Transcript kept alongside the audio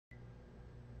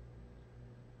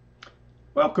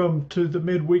Welcome to the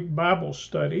midweek Bible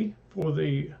study for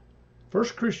the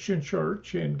First Christian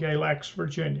Church in Galax,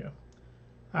 Virginia.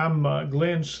 I'm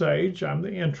Glenn Sage. I'm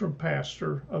the interim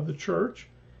pastor of the church,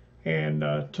 and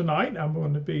tonight I'm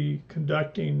going to be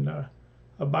conducting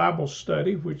a Bible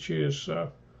study, which is a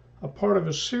part of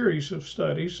a series of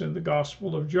studies in the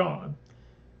Gospel of John.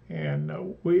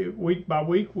 And week by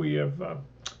week we have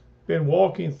been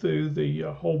walking through the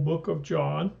whole book of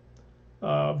John,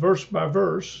 verse by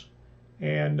verse.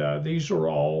 And these are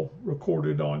all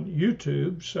recorded on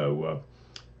YouTube. So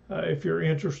if you're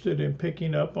interested in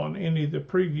picking up on any of the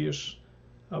previous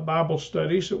Bible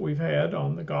studies that we've had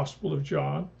on the Gospel of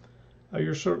John,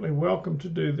 you're certainly welcome to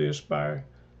do this by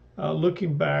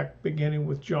looking back, beginning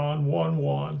with John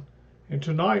 1:1. And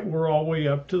tonight we're all the way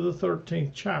up to the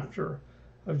 13th chapter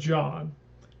of John.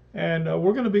 And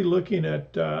we're going to be looking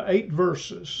at 8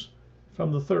 verses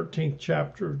from the 13th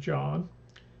chapter of John,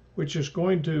 which is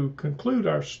going to conclude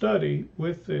our study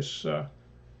with this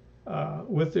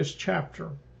chapter.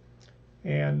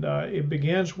 And it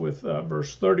begins with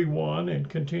verse 31 and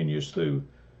continues through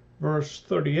verse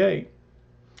 38.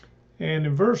 And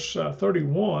in verse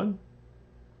 31,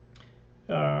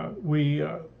 we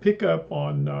pick up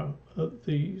on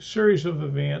the series of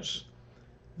events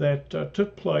that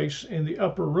took place in the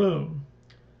upper room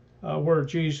where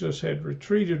Jesus had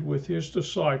retreated with his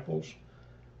disciples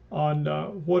on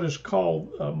what is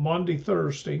called Maundy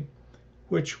Thursday,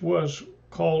 which was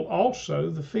called also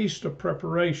the Feast of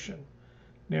Preparation.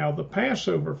 Now, the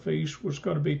Passover feast was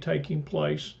going to be taking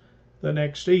place the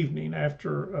next evening.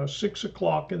 After 6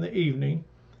 o'clock in the evening,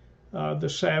 the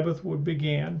Sabbath would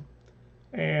begin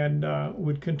and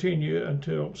would continue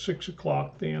until 6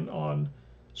 o'clock then on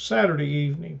Saturday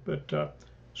evening. But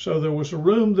so there was a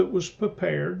room that was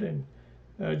prepared, and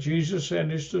Jesus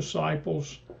and his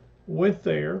disciples went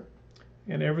there,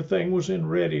 and everything was in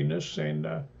readiness. And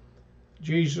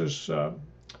Jesus,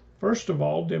 first of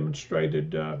all,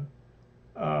 demonstrated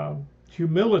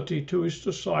humility to his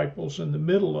disciples in the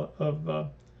middle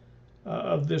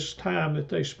of this time that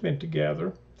they spent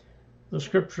together. The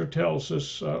scripture tells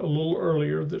us a little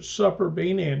earlier that supper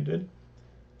being ended,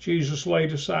 Jesus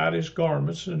laid aside his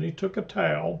garments and he took a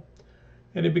towel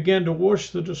and he began to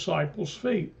wash the disciples'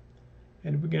 feet,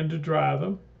 and he began to dry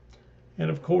them. And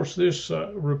of course, this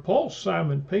repulsed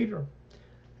Simon Peter.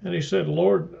 And he said,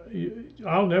 "Lord,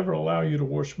 I'll never allow you to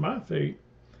wash my feet."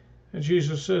 And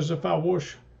Jesus says, if I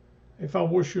wash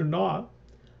you not,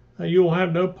 you will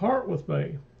have no part with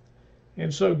me.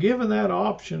 And so given that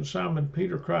option, Simon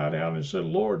Peter cried out and said,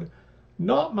 "Lord,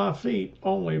 not my feet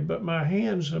only, but my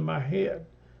hands and my head.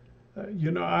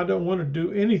 I don't want to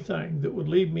do anything that would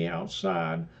leave me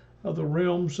outside of the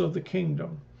realms of the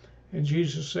kingdom." And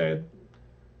Jesus said,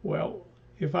 "Well,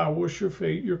 if I wash your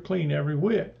feet, you're clean every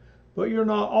whit. But you're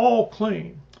not all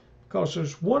clean, because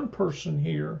there's one person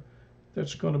here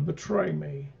that's going to betray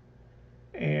me."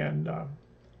 And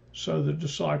so the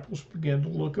disciples began to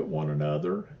look at one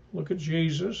another, look at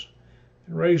Jesus,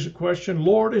 and raise the question,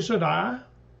 "Lord, is it I?"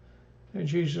 And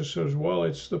Jesus says, "Well,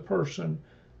 it's the person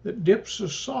that dips the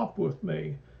sop with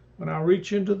me when I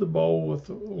reach into the bowl with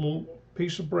a little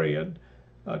piece of bread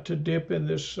to dip in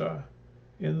this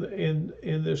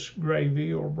in this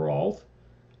gravy or broth.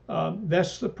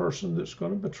 That's the person that's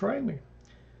going to betray me."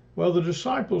 Well, the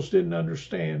disciples didn't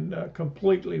understand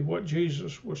completely what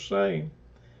Jesus was saying,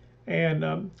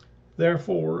 and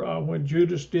therefore when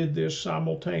Judas did this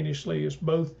simultaneously, as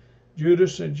both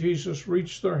Judas and Jesus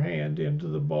reached their hand into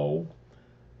the bowl,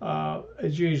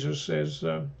 Jesus says,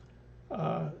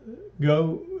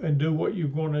 "Go and do what you're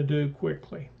going to do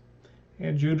quickly."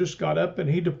 And Judas got up and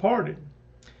he departed.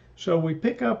 So we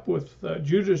pick up with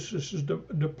Judas's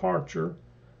departure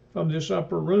from this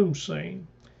upper room scene.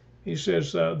 He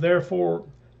says, "Therefore,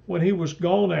 when he was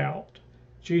gone out,"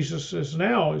 Jesus says,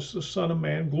 "now is the Son of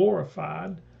Man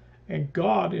glorified, and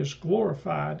God is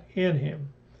glorified in him."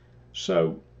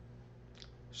 So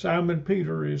Simon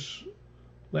Peter is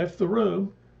left the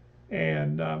room,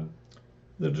 and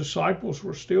the disciples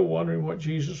were still wondering what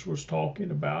Jesus was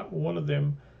talking about, one of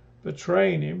them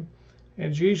betraying him.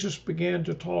 And Jesus began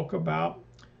to talk about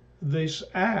this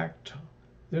act,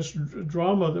 this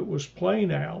drama that was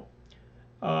playing out,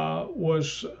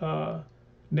 was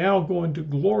now going to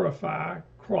glorify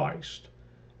Christ.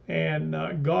 And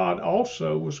God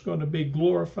also was going to be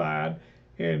glorified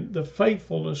in the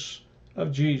faithfulness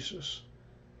of Jesus.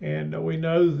 And we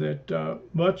know that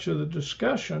much of the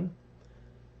discussion,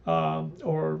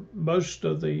 or most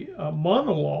of the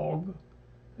monologue,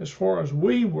 as far as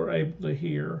we were able to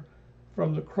hear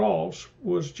from the cross,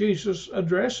 was Jesus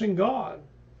addressing God.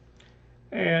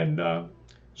 And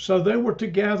so they were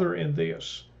together in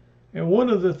this. And one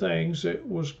of the things that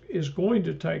is going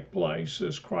to take place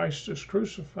as Christ is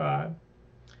crucified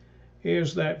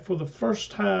is that for the first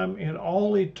time in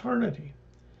all eternity,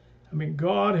 I mean,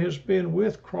 God has been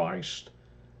with Christ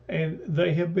and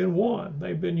they have been one.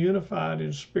 They've been unified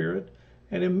in spirit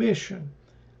and in mission.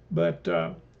 But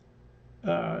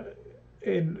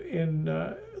in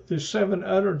the seven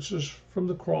utterances from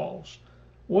the cross,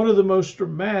 one of the most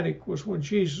dramatic was when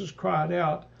Jesus cried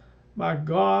out, my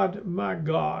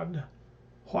God,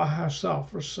 why hast thou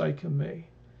forsaken me?"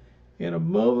 In a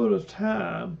moment of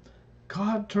time,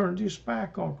 God turned his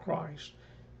back on Christ.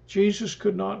 Jesus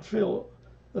could not feel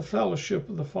the fellowship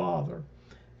of the Father.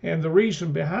 And the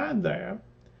reason behind that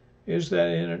is that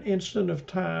in an instant of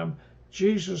time,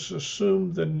 Jesus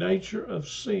assumed the nature of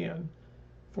sin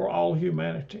for all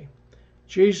humanity.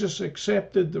 Jesus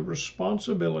accepted the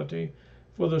responsibility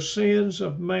for the sins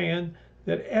of man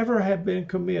that ever had been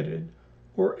committed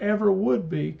or ever would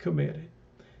be committed.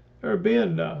 There have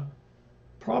been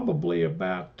probably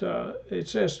about,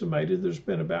 it's estimated, there's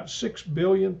been about 6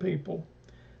 billion people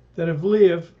that have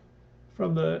lived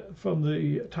from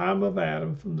the time of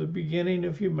Adam, from the beginning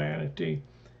of humanity,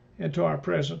 and to our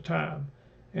present time.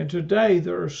 And today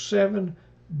there are 7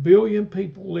 billion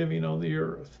people living on the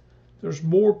earth. There's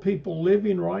more people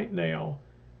living right now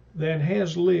than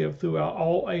has lived throughout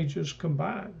all ages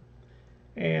combined.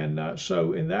 And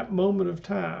so in that moment of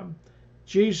time,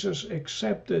 Jesus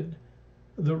accepted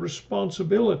the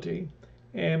responsibility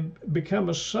and become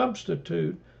a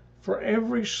substitute for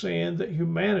every sin that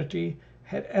humanity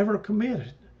had ever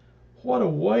committed. What a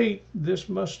weight this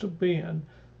must have been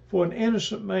for an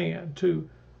innocent man to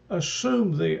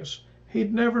assume this.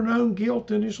 He'd never known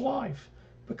guilt in his life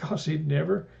because he'd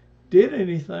never did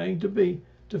anything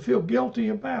to feel guilty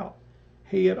about.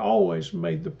 He had always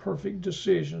made the perfect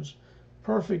decisions,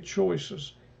 perfect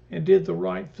choices, and did the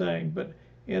right thing. But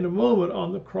in a moment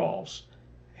on the cross,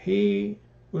 he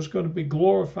was going to be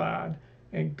glorified,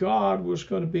 and God was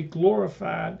going to be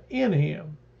glorified in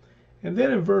him. And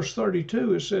then in verse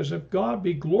 32 it says, if God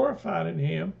be glorified in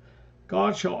him,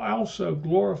 God shall also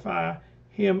glorify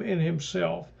him in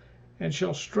himself, and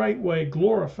shall straightway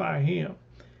glorify him.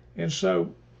 And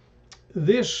so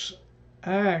this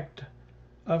act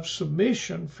of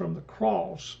submission from the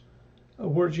cross,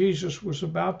 where Jesus was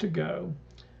about to go,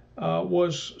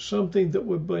 was something that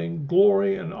would bring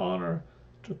glory and honor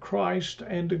to Christ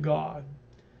and to God.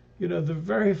 You know, the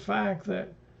very fact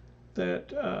that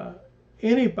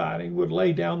anybody would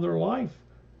lay down their life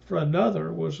for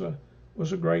another was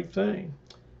a great thing.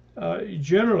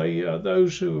 Generally,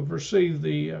 those who have received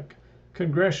the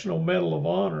Congressional Medal of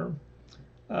Honor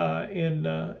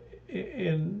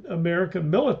in American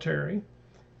military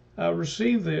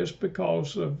receive this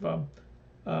because of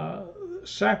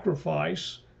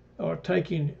sacrifice or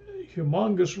taking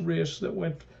humongous risks that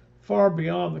went far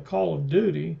beyond the call of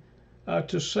duty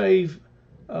to save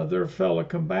their fellow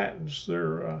combatants,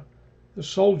 the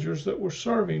soldiers that were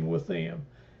serving with them.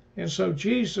 And so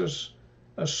Jesus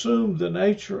assumed the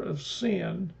nature of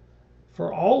sin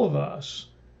for all of us,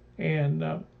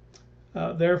 and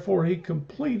therefore he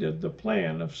completed the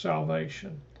plan of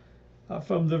salvation.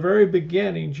 From the very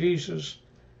beginning, Jesus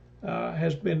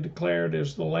has been declared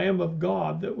as the Lamb of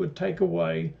God that would take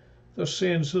away the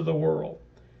sins of the world.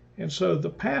 And so the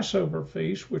Passover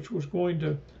feast, which was going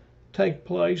to take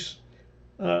place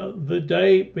the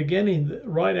day beginning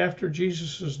right after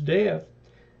Jesus' death,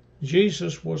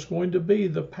 Jesus was going to be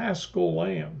the Paschal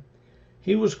Lamb.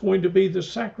 He was going to be the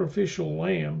sacrificial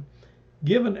lamb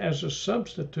given as a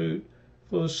substitute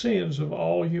for the sins of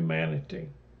all humanity.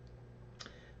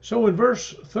 So in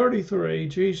verse 33,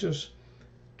 Jesus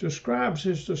describes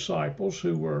his disciples,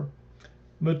 who were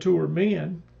mature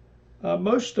men.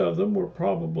 Most of them were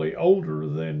probably older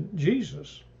than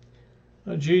Jesus.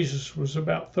 Jesus was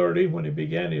about 30 when he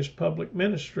began his public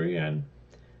ministry, and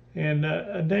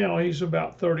now he's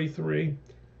about 33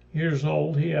 years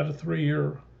old. He had a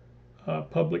 3-year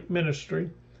public ministry,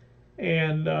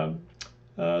 and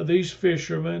these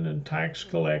fishermen and tax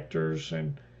collectors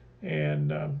and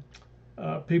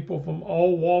people from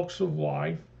all walks of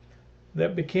life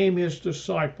that became his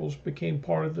disciples, became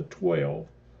part of the 12.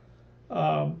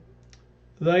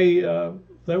 They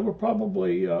were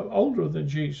probably older than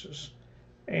Jesus,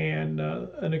 and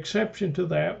an exception to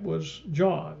that was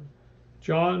John.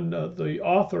 John, the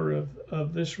author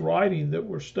of this writing that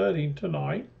we're studying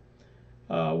tonight,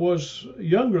 was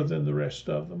younger than the rest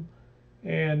of them,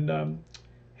 and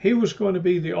he was going to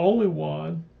be the only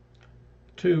one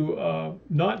to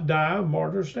not die a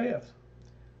martyr's death.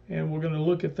 And we're going to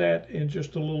look at that in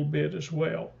just a little bit as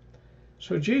well.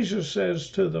 So Jesus says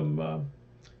to them,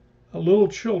 little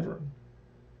children,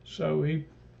 So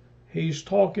he's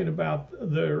talking about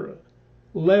their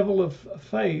level of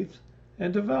faith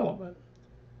and development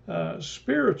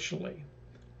spiritually,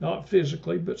 not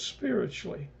physically, but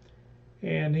spiritually.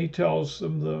 And he tells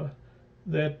them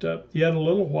that yet a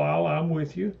little while I'm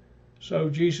with you. So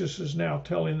Jesus is now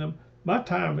telling them, my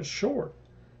time is short.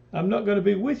 I'm not going to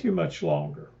be with you much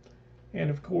longer. And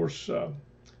of course,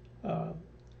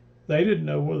 they didn't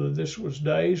know whether this was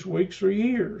days, weeks, or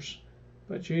years.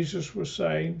 But Jesus was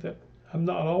saying that I'm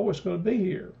not always going to be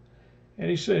here. And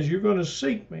he says, you're going to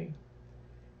seek me.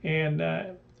 And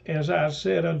as I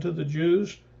said unto the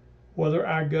Jews, whither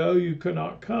I go, you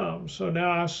cannot come. So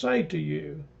now I say to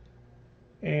you.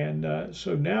 And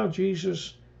so now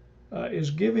Jesus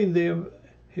is giving them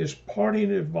his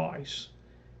parting advice.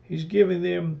 He's giving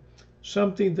them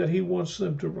something that he wants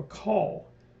them to recall.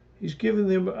 He's giving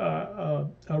them a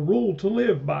rule to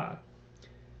live by.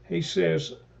 He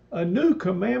says, a new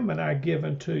commandment I give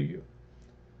unto you.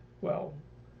 Well,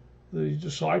 the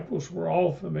disciples were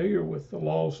all familiar with the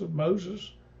laws of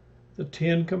Moses, the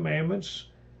 10 Commandments.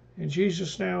 And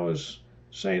Jesus now is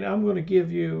saying, I'm going to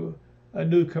give you a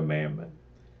new commandment.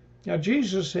 Now,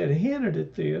 Jesus had hinted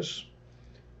at this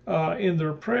in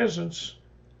their presence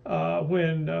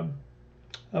when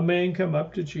a man came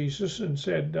up to Jesus and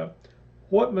said,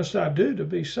 what must I do to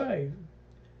be saved?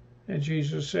 And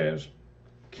Jesus says,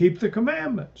 keep the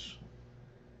commandments.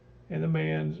 And the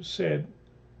man said,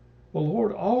 well,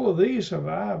 Lord, all of these have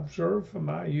I observed from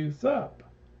my youth up.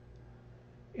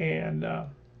 And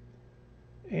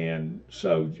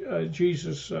so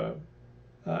Jesus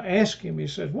asked him, he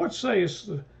said, what says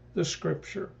the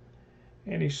scripture?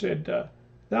 And he said,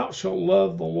 thou shalt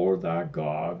love the Lord thy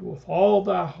God with all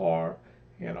thy heart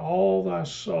and all thy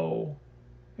soul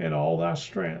and all thy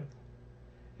strength.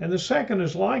 And the second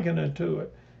is likened unto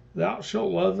it, thou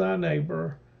shalt love thy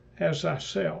neighbor as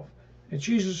thyself. And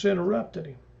Jesus interrupted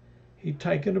him. He'd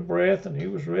taken a breath and he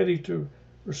was ready to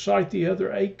recite the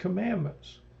other 8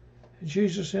 commandments. And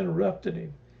Jesus interrupted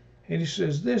him. And he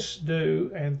says, this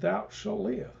do, and thou shalt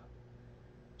live.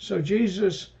 So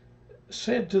Jesus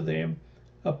said to them,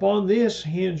 upon this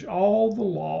hinge all the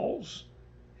laws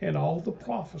and all the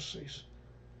prophecies.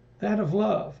 That of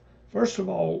love. First of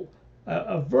all,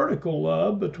 a vertical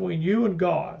love between you and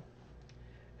God.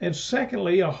 And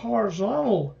secondly, a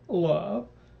horizontal love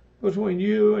between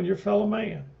you and your fellow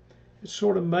man. It's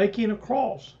sort of making a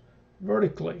cross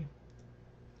vertically.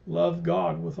 Love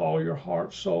God with all your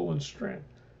heart, soul, and strength.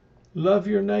 Love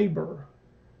your neighbor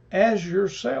as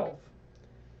yourself.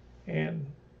 And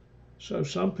so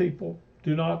some people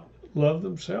do not love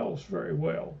themselves very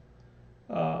well.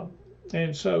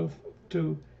 And so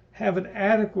to have an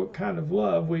adequate kind of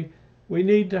love, we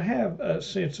need to have a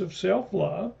sense of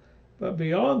self-love. But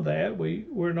beyond that,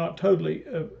 we're not totally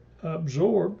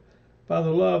absorbed by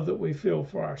the love that we feel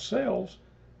for ourselves,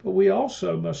 but we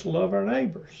also must love our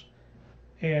neighbors.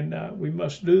 And we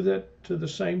must do that to the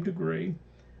same degree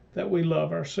that we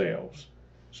love ourselves.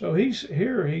 So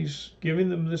he's giving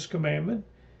them this commandment.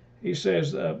 He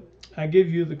says, I give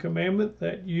you the commandment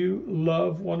that you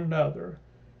love one another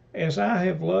as I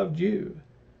have loved you,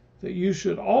 that you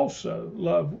should also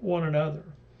love one another.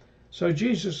 So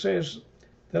Jesus says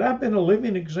that I've been a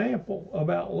living example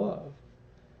about love.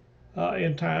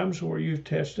 In times where you've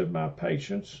tested my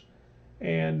patience,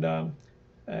 and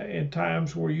in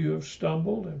times where you have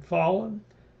stumbled and fallen,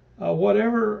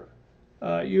 whatever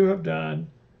you have done,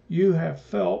 you have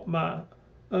felt my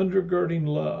undergirding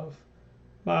love.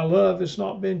 My love has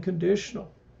not been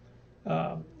conditional.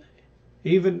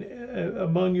 Even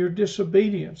among your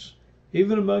disobedience,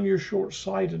 even among your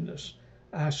short-sightedness,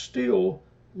 I still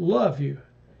love you.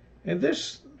 And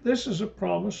this is a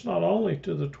promise not only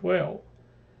to the 12,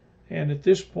 and at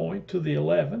this point to the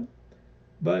 11,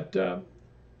 but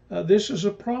this is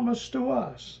a promise to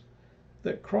us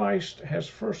that Christ has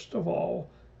first of all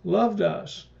loved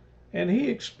us, and he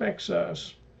expects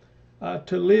us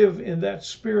to live in that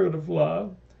spirit of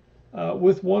love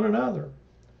with one another.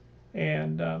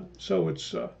 And so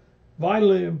it's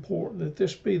vitally important that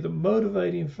this be the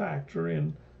motivating factor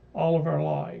in all of our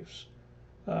lives.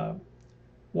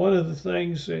 One of the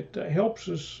things that helps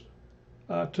us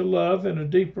to love in a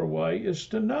deeper way is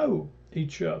to know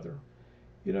each other.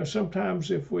 You know, sometimes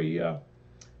if we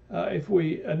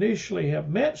initially have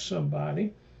met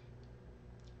somebody,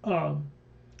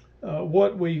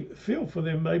 what we feel for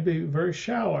them may be very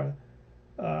shallow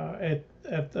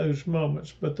at those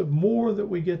moments. But the more that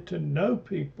we get to know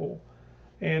people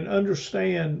and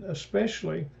understand,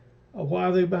 especially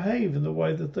why they behave in the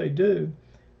way that they do,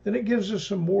 then it gives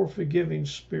us a more forgiving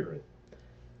spirit.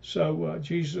 So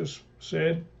Jesus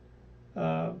said,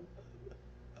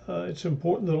 it's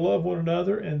important to love one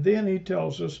another. And then he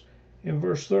tells us in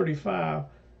verse 35,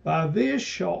 by this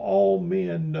shall all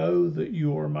men know that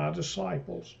you are my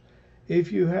disciples,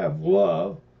 if you have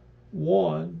love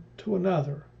one to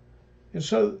another. And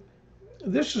so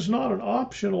this is not an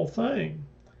optional thing.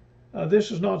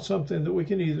 This is not something that we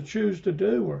can either choose to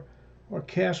do or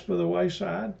cast by the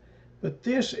wayside, but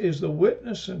this is the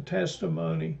witness and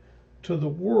testimony to the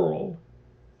world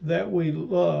that we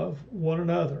love one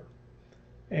another.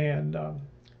 And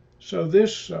so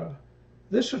this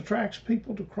attracts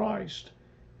people to Christ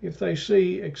if they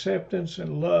see acceptance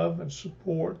and love and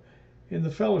support in the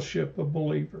fellowship of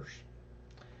believers.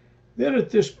 Then at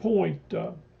this point,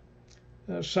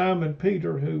 Simon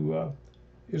Peter, who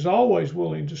is always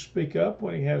willing to speak up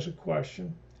when he has a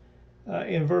question,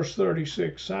 in verse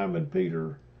 36, Simon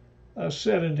Peter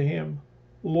said unto him,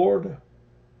 Lord,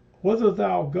 whither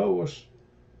thou goest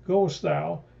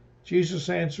thou? Jesus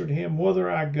answered him,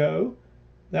 whither I go,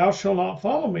 thou shalt not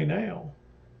follow me now,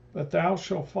 but thou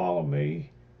shalt follow me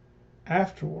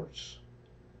afterwards.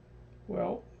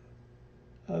 Well,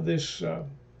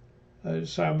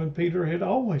 Simon Peter had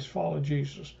always followed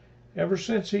Jesus ever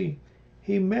since he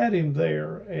met him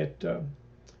there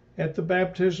at the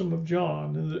baptism of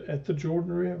John at the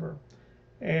Jordan River.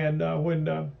 And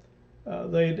when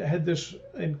they had this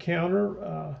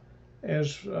encounter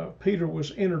as Peter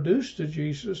was introduced to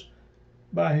Jesus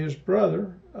by his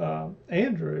brother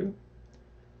Andrew,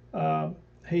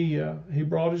 he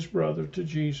brought his brother to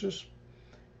Jesus,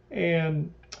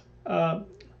 and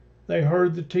they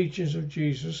heard the teachings of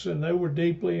Jesus, and they were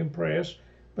deeply impressed.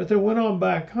 But they went on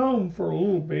back home for a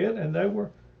little bit, and they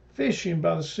were fishing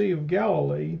by the Sea of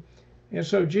Galilee. And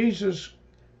so Jesus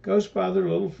goes by their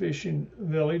little fishing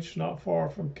village not far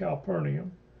from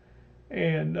Capernaum,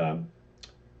 and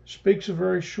speaks a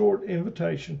very short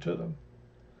invitation to them.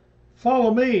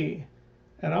 Follow me,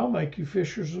 and I'll make you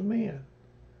fishers of men.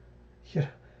 You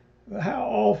know, how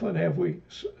often have we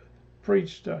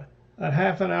preached a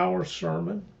half an hour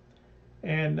sermon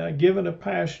and given a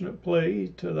passionate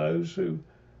plea to those who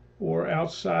were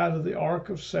outside of the ark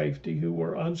of safety, who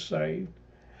were unsaved,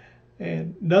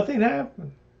 and nothing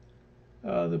happened.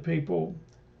 The people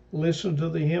listened to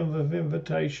the hymn of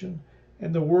invitation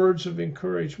and the words of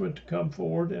encouragement to come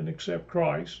forward and accept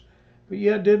Christ, but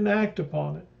yet didn't act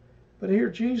upon it. But here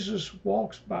Jesus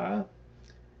walks by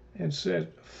and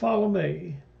said, follow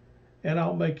me, and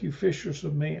I'll make you fishers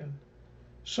of men.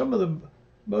 Some of the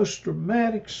most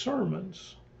dramatic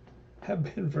sermons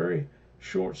have been very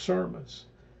short sermons.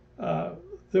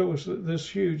 There was this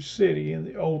huge city in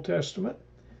the Old Testament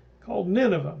called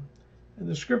Nineveh, and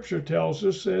the scripture tells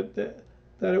us that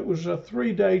it was a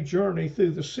 3-day journey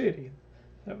through the city.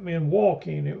 That meant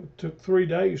walking. It took 3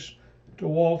 days to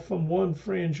walk from one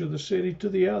fringe of the city to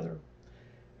the other.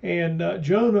 And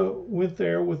Jonah went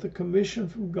there with a commission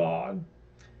from God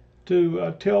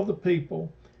to tell the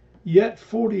people, yet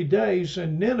 40 days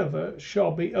and Nineveh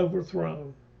shall be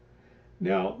overthrown.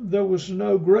 Now, there was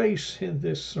no grace in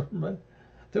this sermon.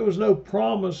 There was no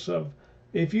promise of,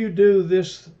 if you do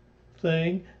this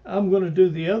thing, I'm going to do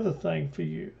the other thing for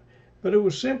you. But it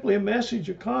was simply a message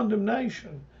of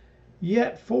condemnation.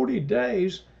 Yet 40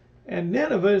 days and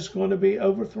Nineveh is going to be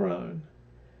overthrown.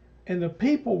 And the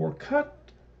people were cut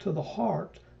to the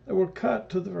heart. They were cut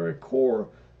to the very core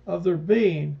of their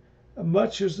being,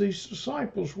 much as these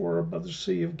disciples were by the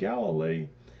Sea of Galilee,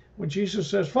 when Jesus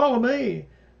says, follow me,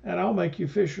 and I'll make you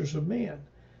fishers of men.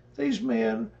 These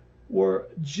men were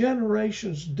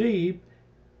generations deep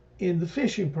in the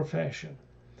fishing profession.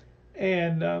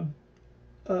 And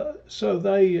so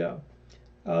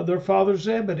their father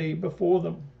Zebedee before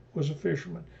them was a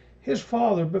fisherman. His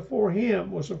father before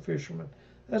him was a fisherman.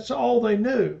 That's all they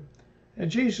knew. And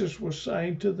Jesus was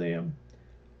saying to them,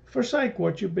 forsake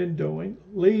what you've been doing,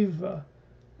 leave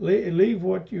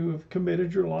what you have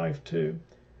committed your life to,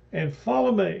 and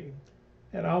follow me,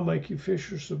 and I'll make you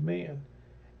fishers of men.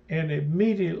 And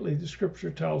immediately the scripture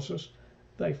tells us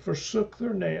they forsook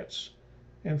their nets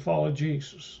and followed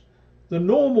Jesus. The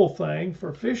normal thing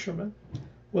for fishermen,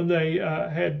 when they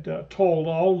had toiled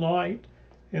all night,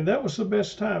 and that was the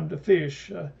best time to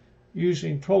fish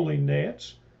using trolling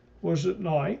nets, was at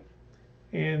night,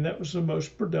 and that was the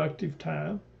most productive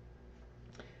time.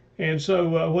 And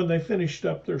so when they finished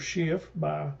up their shift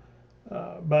by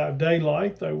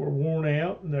daylight, they were worn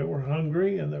out and they were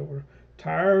hungry and they were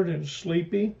tired and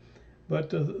sleepy. But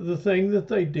the thing that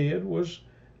they did was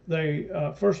they,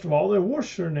 first of all, they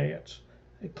washed their nets.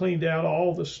 They cleaned out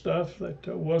all the stuff that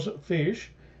wasn't fish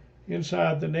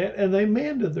inside the net, and they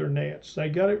mended their nets. They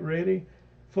got it ready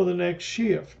for the next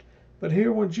shift. But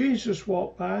here when Jesus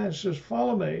walked by and says,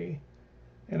 follow me,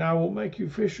 and I will make you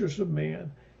fishers of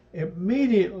men.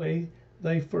 Immediately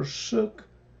they forsook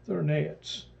their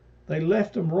nets. They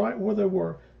left them right where they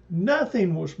were.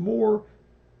 Nothing was more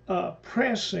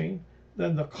pressing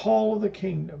than the call of the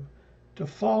kingdom to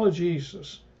follow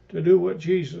Jesus, to do what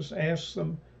Jesus asked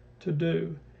them to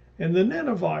do. And the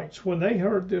Ninevites, when they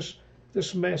heard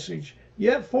this message,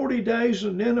 yet 40 days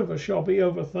and Nineveh shall be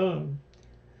overthrown,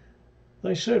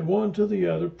 they said one to the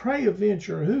other, pray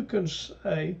adventure, who can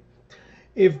say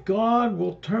if God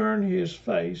will turn his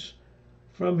face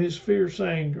from his fierce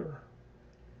anger?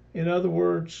 In other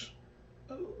words,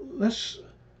 let's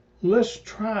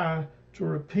try to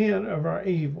repent of our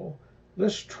evil.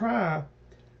 Let's try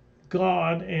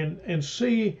God and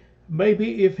see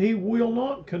maybe if he will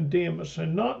not condemn us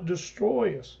and not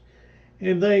destroy us.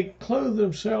 And they clothed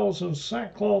themselves in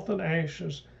sackcloth and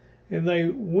ashes, and they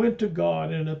went to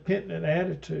God in a penitent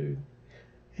attitude.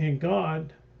 And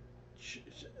God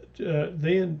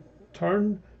then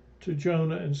turned to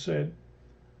Jonah and said,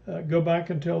 go back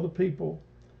and tell the people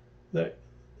that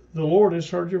the Lord has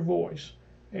heard your voice,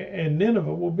 and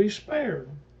Nineveh will be spared.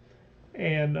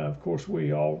 And of course,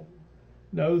 we all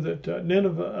know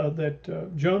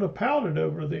that Jonah pouted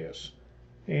over this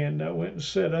and went and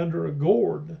sat under a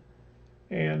gourd,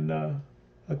 and a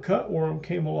cutworm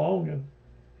came along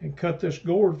and cut this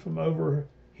gourd from over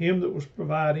him that was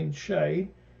providing shade.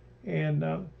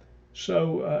 And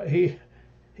so he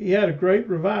had a great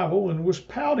revival and was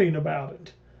pouting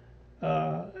about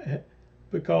it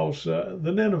because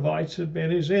the Ninevites had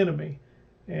been his enemy.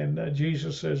 And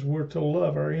Jesus says we're to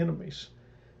love our enemies.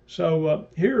 So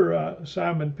here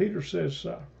Simon Peter says,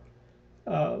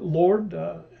 Lord,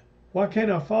 why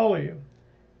can't I follow you?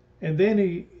 And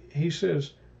then he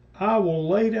says, I will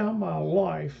lay down my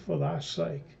life for thy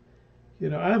sake. You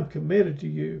know, I'm committed to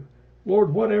you.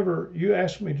 Lord, whatever you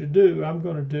ask me to do, I'm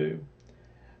going to do.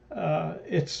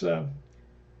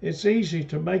 It's easy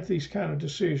to make these kind of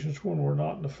decisions when we're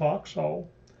not in the foxhole.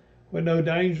 When no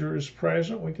danger is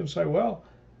present, we can say, well,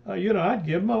 I'd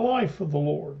give my life for the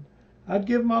Lord. I'd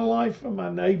give my life for my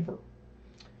neighbor.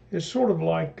 It's sort of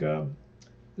like the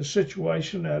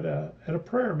situation at a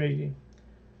prayer meeting.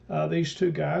 These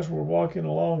two guys were walking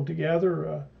along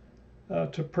together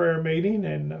to prayer meeting,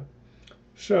 and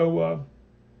so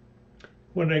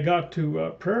when they got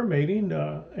to prayer meeting,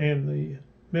 and the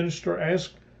minister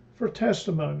asked for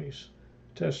testimonies.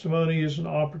 Testimony is an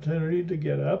opportunity to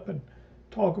get up and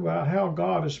talk about how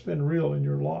God has been real in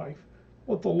your life,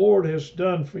 what the Lord has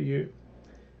done for you.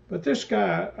 But this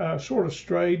guy sort of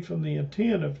strayed from the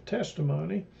intent of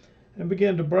testimony and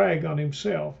began to brag on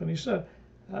himself. And he said,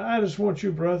 I just want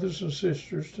you brothers and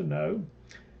sisters to know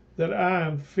that I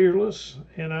am fearless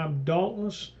and I'm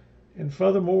dauntless, and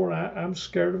furthermore, I'm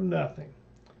scared of nothing.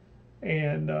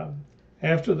 And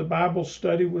after the Bible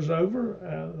study was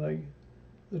over,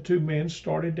 the two men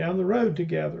started down the road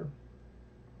together.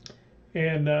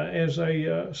 And as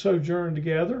they sojourned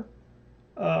together,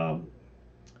 the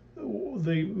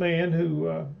man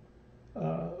who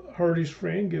heard his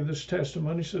friend give this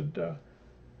testimony said,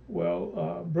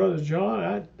 Brother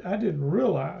John, I didn't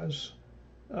realize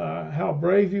how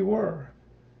brave you were.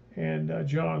 And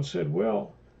John said,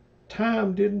 well,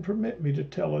 time didn't permit me to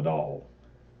tell it all.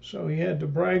 So he had to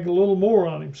brag a little more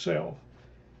on himself.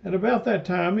 And about that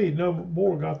time, he no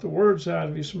more got the words out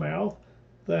of his mouth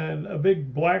than a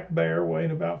big black bear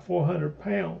weighing about 400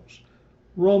 pounds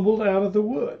rumbled out of the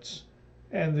woods.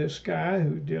 And this guy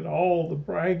who did all the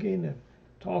bragging and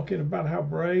talking about how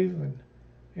brave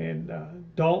and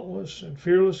dauntless and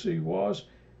fearless he was,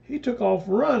 he took off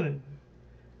running.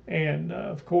 And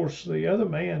of course, the other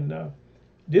man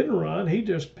didn't run. He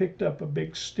just picked up a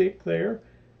big stick there,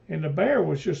 and the bear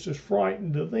was just as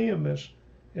frightened of them as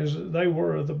they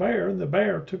were of the bear, and the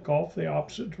bear took off the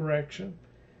opposite direction.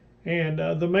 And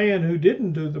the man who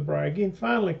didn't do the bragging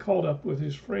finally caught up with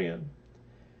his friend,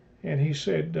 and he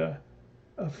said,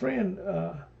 friend,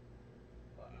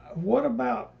 what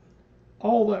about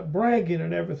all that bragging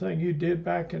and everything you did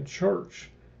back in church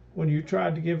when you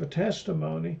tried to give a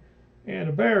testimony, and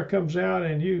a bear comes out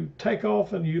and you take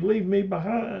off and you leave me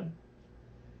behind?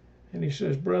 And he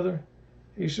says, brother,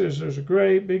 he says, there's a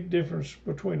great big difference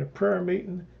between a prayer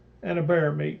meeting and a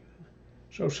bear meeting.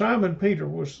 So Simon Peter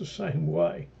was the same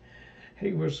way.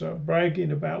 He was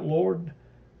bragging about, Lord,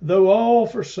 though all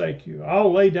forsake you,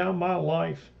 I'll lay down my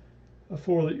life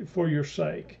for your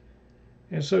sake.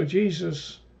 And so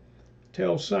Jesus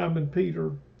tells Simon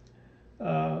Peter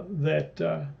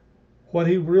that what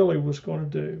he really was going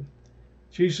to do.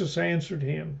 Jesus answered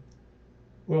him,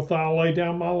 wilt thou lay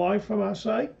down my life for my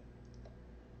sake?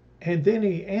 And then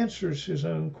he answers his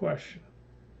own question.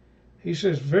 He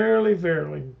says, verily,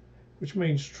 verily, which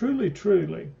means truly,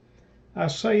 truly, I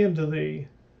say unto thee,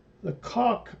 the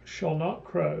cock shall not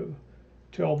crow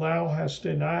till thou hast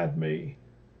denied me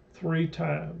 3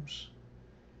 times.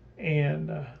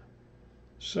 And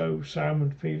so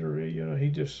Simon Peter, he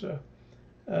just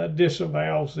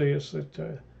disavows this,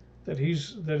 that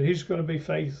he's going to be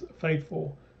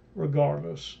faithful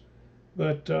regardless.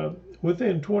 But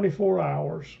within 24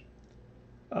 hours,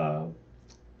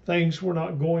 things were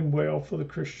not going well for the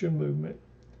Christian movement.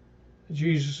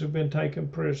 Jesus had been taken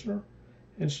prisoner.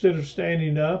 Instead of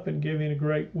standing up and giving a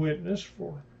great witness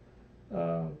for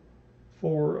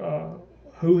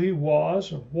who he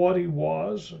was and what he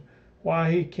was, and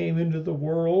why he came into the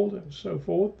world and so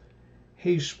forth,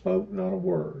 he spoke not a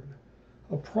word.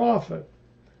 A prophet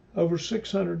over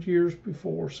 600 years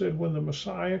before said when the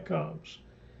Messiah comes,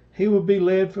 he would be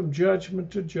led from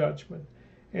judgment to judgment,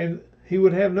 and he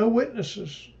would have no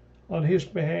witnesses on his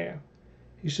behalf.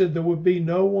 He said there would be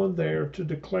no one there to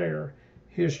declare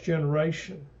his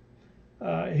generation.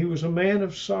 He was a man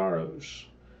of sorrows,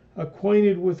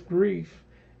 acquainted with grief,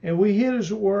 and we hid,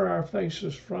 as it were, our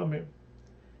faces from him.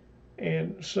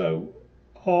 And so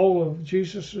all of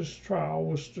Jesus' trial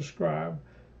was described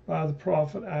by the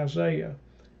prophet Isaiah.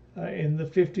 In the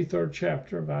 53rd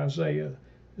chapter of Isaiah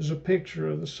is a picture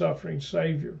of the suffering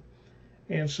Savior.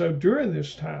 And so during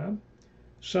this time,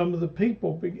 some of the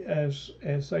people, as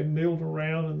they milled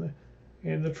around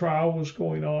and the trial was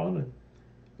going on, and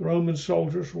the Roman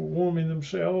soldiers were warming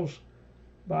themselves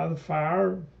by the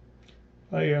fire,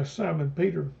 they asked Simon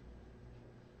Peter,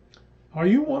 "Are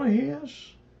you one of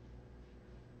his?"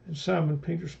 And Simon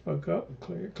Peter spoke up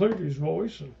and cleared his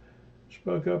voice and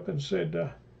spoke up and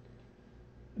said,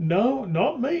 "No,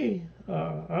 not me.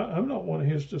 I'm not one of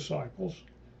his disciples."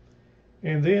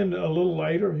 And then a little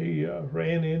later, he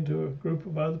ran into a group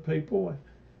of other people, and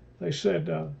they said,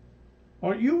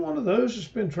 "Aren't you one of those that's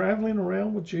been traveling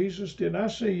around with Jesus? Didn't I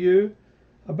see you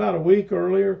about a week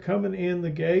earlier coming in the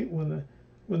gate when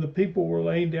the people were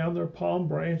laying down their palm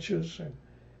branches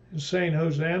and saying,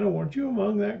 'Hosanna'? Weren't you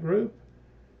among that group?"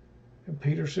 And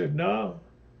Peter said, No,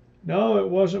 it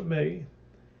wasn't me."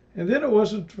 And then it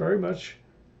wasn't very much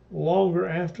longer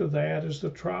after that, as the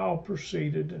trial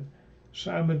proceeded and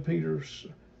Simon Peter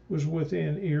was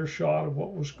within earshot of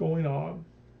what was going on,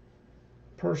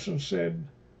 a person said,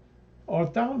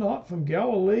 "Art thou not from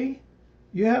Galilee?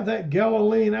 You have that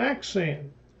Galilean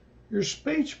accent. Your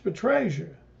speech betrays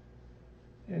you."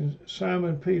 And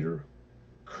Simon Peter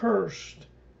cursed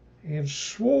and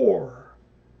swore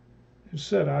and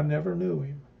said, "I never knew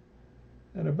him."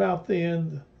 And about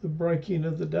then, the breaking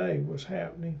of the day was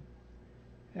happening,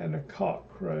 and a cock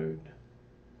crowed.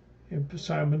 And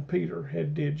Simon Peter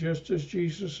had did just as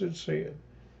Jesus had said.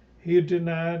 He had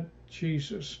denied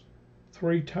Jesus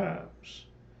 3 times.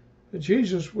 But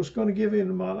Jesus was going to give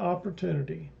him an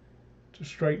opportunity to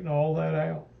straighten all that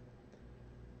out.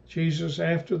 Jesus,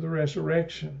 after the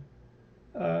resurrection,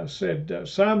 said,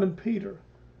 "Simon Peter,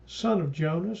 son of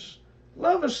Jonas,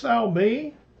 lovest thou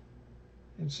me?"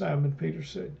 And Simon Peter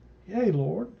said, "Yea,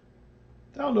 Lord,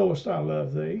 thou knowest I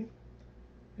love thee."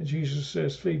 And Jesus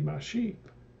says, "Feed my sheep."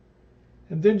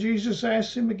 And then Jesus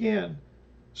asked him again,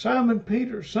 "Simon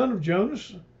Peter, son of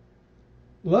Jonas,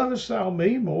 lovest thou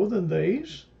me more than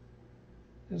these?"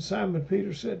 And Simon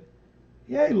Peter said,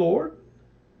 "Yea, Lord,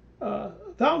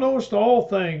 thou knowest all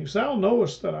things. Thou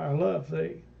knowest that I love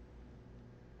thee."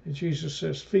 And Jesus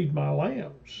says, "Feed my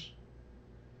lambs."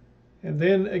 And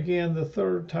then again, the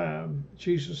 3rd time,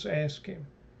 Jesus asked him,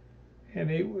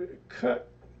 and it would cut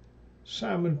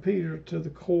Simon Peter to the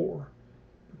core,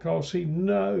 because he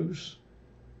knows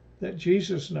that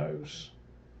Jesus knows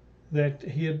that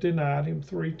he had denied him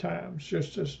 3 times,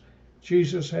 just as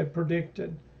Jesus had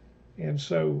predicted. And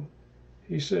so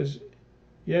he says,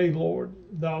 "Yea, Lord,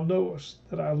 thou knowest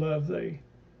that I love thee."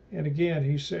 And again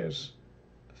he says,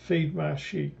 "Feed my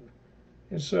sheep."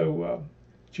 And so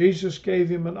Jesus gave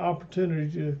him an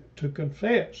opportunity to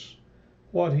confess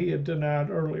what he had denied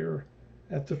earlier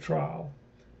at the trial.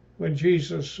 When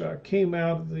Jesus came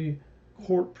out of the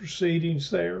court proceedings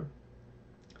there,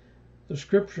 the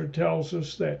scripture tells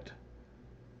us that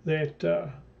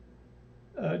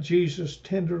Jesus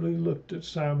tenderly looked at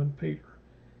Simon Peter.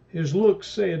 His look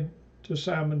said to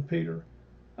Simon Peter,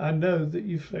 "I know that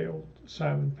you failed,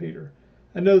 Simon Peter.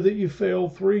 I know that you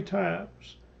failed 3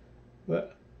 times,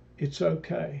 but it's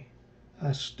okay.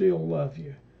 I still love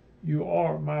you. You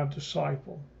are my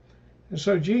disciple." And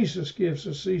so Jesus gives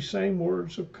us these same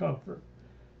words of comfort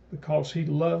because he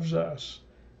loves us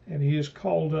and he has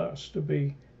called us to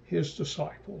be his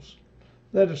disciples.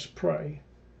 Let us pray.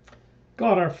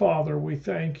 God our Father, we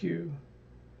thank you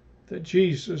that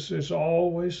Jesus is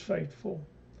always faithful.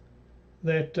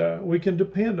 that we can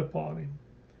depend upon him.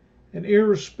 And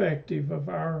irrespective of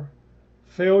our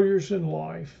failures in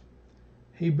life,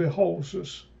 he beholds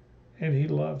us and he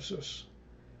loves us.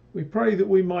 We pray that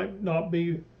we might not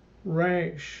be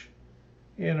rash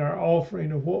in our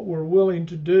offering of what we're willing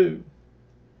to do,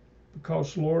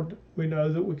 because, Lord, we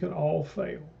know that we can all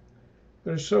fail.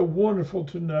 But it's so wonderful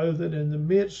to know that in the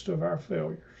midst of our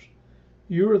failures,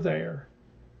 you're there.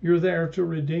 You're there to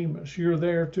redeem us. You're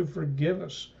there to forgive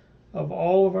us of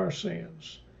all of our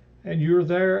sins. And you're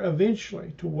there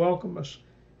eventually to welcome us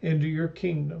into your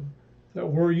kingdom, that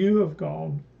where you have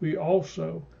gone, we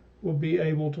also will be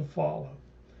able to follow.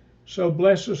 So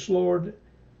bless us, Lord,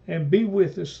 and be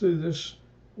with us through this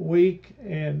week,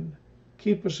 and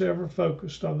keep us ever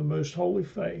focused on the most holy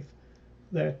faith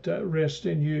that rests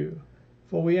in you.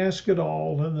 For we ask it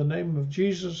all in the name of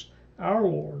Jesus, our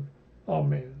Lord.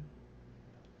 Amen.